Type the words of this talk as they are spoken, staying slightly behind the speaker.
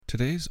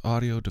Today's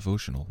audio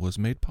devotional was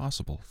made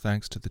possible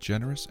thanks to the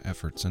generous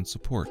efforts and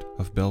support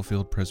of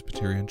Bellefield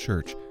Presbyterian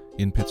Church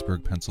in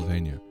Pittsburgh,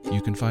 Pennsylvania.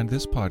 You can find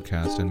this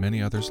podcast and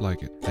many others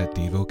like it at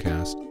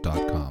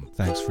Devocast.com.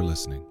 Thanks for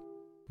listening.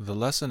 The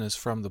lesson is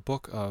from the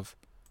book of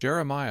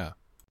Jeremiah.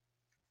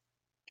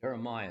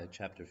 Jeremiah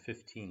chapter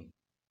 15.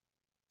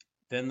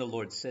 Then the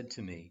Lord said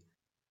to me,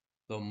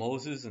 though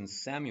Moses and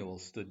Samuel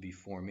stood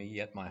before me,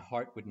 yet my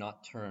heart would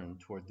not turn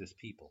toward this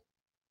people.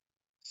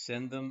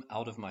 Send them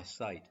out of my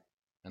sight,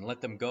 and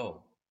let them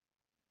go.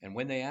 And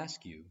when they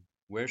ask you,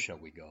 where shall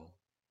we go?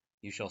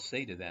 You shall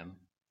say to them,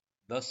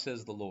 thus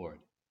says the Lord,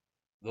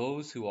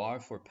 those who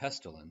are for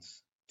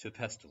pestilence, to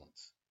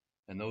pestilence,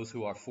 and those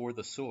who are for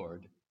the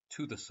sword,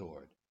 to the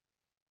sword,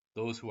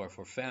 those who are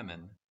for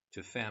famine,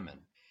 to famine,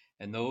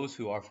 and those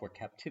who are for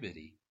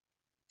captivity,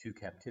 to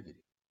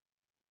captivity.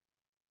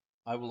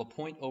 I will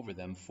appoint over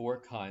them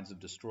 4 kinds of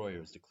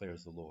destroyers,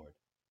 declares the Lord,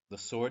 the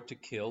sword to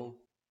kill,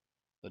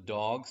 the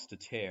dogs to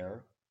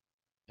tear,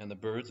 and the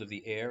birds of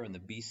the air and the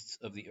beasts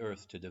of the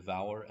earth to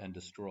devour and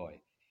destroy.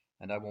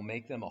 And I will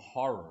make them a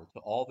horror to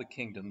all the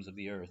kingdoms of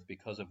the earth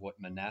because of what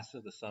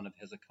Manasseh the son of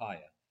Hezekiah,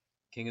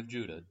 king of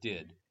Judah,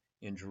 did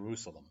in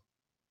Jerusalem.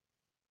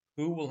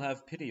 Who will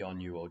have pity on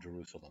you, O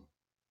Jerusalem?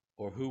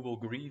 Or who will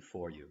grieve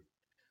for you?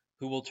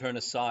 Who will turn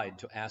aside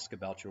to ask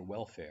about your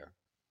welfare?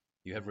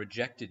 You have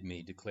rejected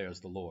me,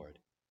 declares the Lord.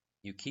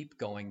 You keep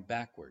going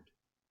backward.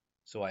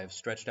 So I have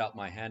stretched out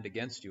my hand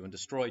against you and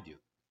destroyed you.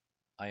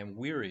 I am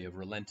weary of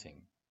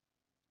relenting.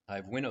 I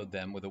have winnowed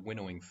them with a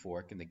winnowing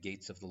fork in the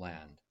gates of the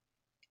land.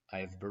 I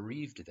have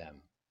bereaved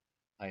them.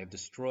 I have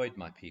destroyed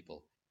my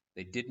people.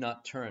 They did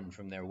not turn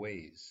from their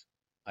ways.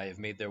 I have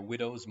made their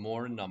widows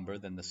more in number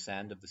than the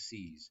sand of the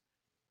seas.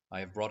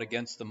 I have brought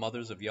against the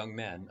mothers of young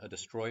men a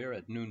destroyer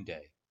at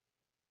noonday.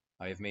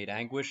 I have made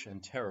anguish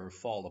and terror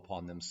fall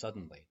upon them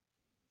suddenly.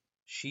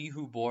 She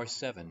who bore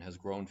 7 has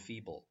grown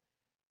feeble.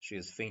 She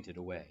has fainted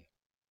away.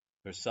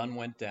 Her sun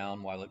went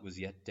down while it was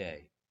yet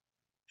day.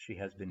 She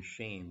has been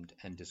shamed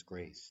and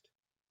disgraced.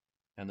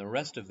 And the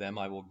rest of them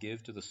I will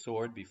give to the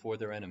sword before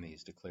their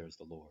enemies, declares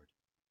the Lord.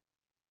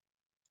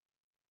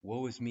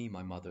 Woe is me,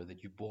 my mother,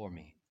 that you bore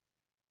me,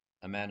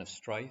 a man of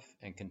strife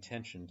and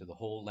contention to the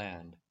whole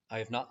land. I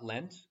have not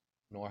lent,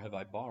 nor have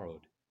I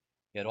borrowed,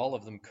 yet all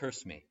of them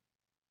curse me.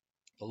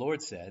 The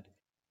Lord said,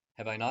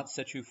 have I not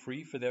set you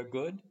free for their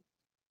good?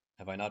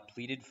 Have I not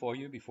pleaded for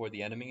you before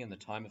the enemy in the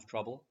time of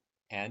trouble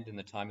and in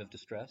the time of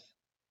distress?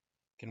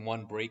 Can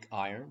one break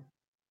iron,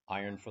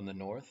 iron from the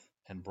north,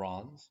 and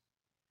bronze?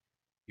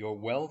 Your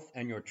wealth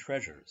and your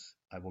treasures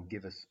I will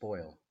give as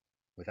spoil,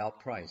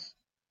 without price.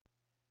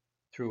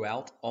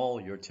 Throughout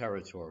all your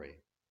territory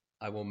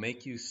I will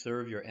make you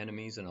serve your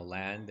enemies in a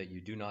land that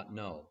you do not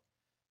know,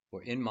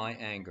 for in my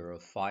anger a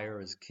fire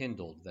is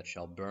kindled that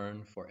shall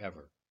burn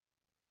forever.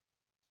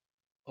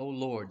 O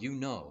Lord, you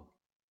know,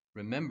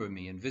 remember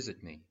me and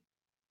visit me,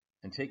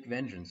 and take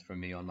vengeance from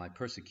me on my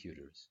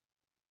persecutors.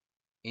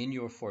 In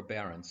your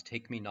forbearance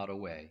take me not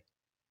away.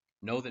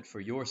 Know that for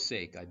your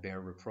sake I bear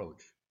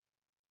reproach.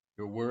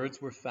 Your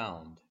words were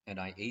found, and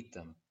I ate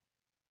them,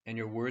 and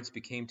your words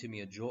became to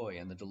me a joy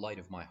and the delight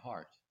of my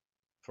heart.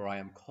 For I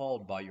am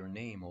called by your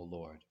name, O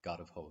Lord,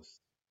 God of hosts.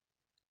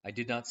 I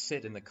did not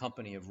sit in the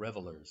company of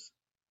revelers,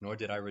 nor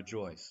did I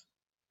rejoice.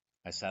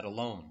 I sat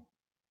alone,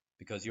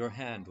 because your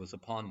hand was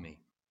upon me,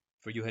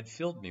 for you had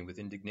filled me with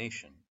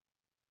indignation.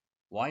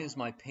 Why is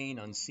my pain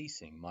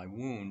unceasing, my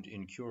wound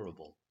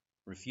incurable,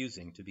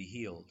 refusing to be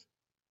healed?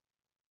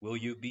 Will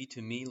you be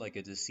to me like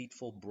a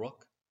deceitful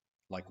brook,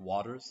 like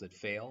waters that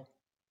fail?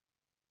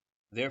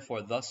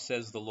 Therefore thus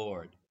says the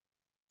Lord,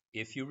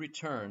 if you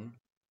return,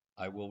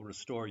 I will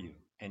restore you,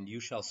 and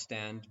you shall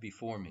stand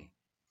before me.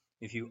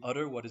 If you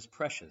utter what is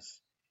precious,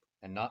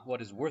 and not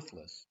what is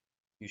worthless,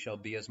 you shall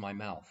be as my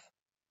mouth.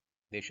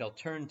 They shall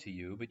turn to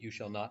you, but you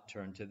shall not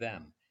turn to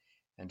them.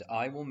 And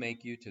I will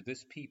make you to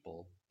this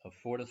people a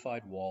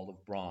fortified wall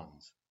of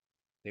bronze.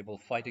 They will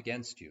fight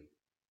against you,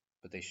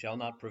 but they shall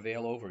not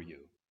prevail over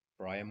you,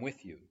 for I am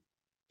with you,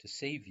 to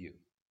save you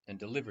and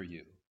deliver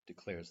you,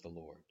 declares the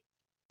Lord.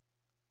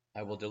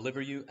 I will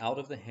deliver you out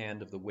of the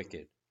hand of the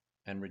wicked,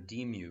 and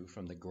redeem you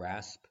from the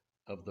grasp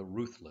of the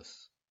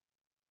ruthless.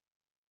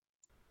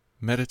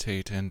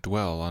 Meditate and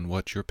dwell on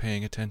what you're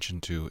paying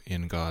attention to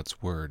in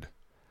God's Word.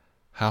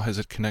 How has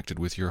it connected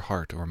with your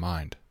heart or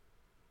mind?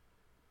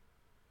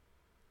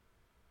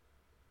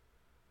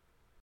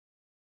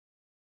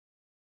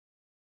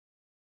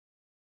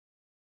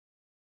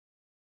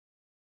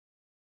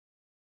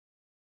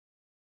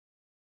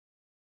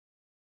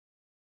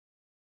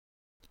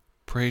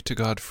 Pray to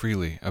God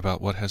freely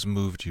about what has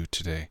moved you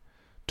today.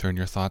 Turn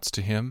your thoughts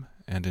to Him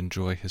and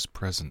enjoy His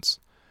presence.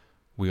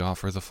 We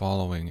offer the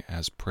following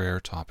as prayer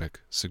topic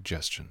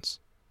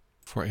suggestions.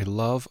 For a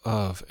love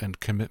of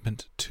and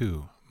commitment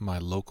to my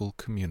local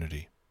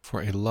community.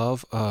 For a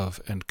love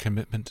of and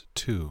commitment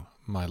to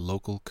my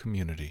local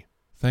community.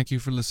 Thank you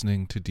for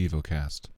listening to Devocast.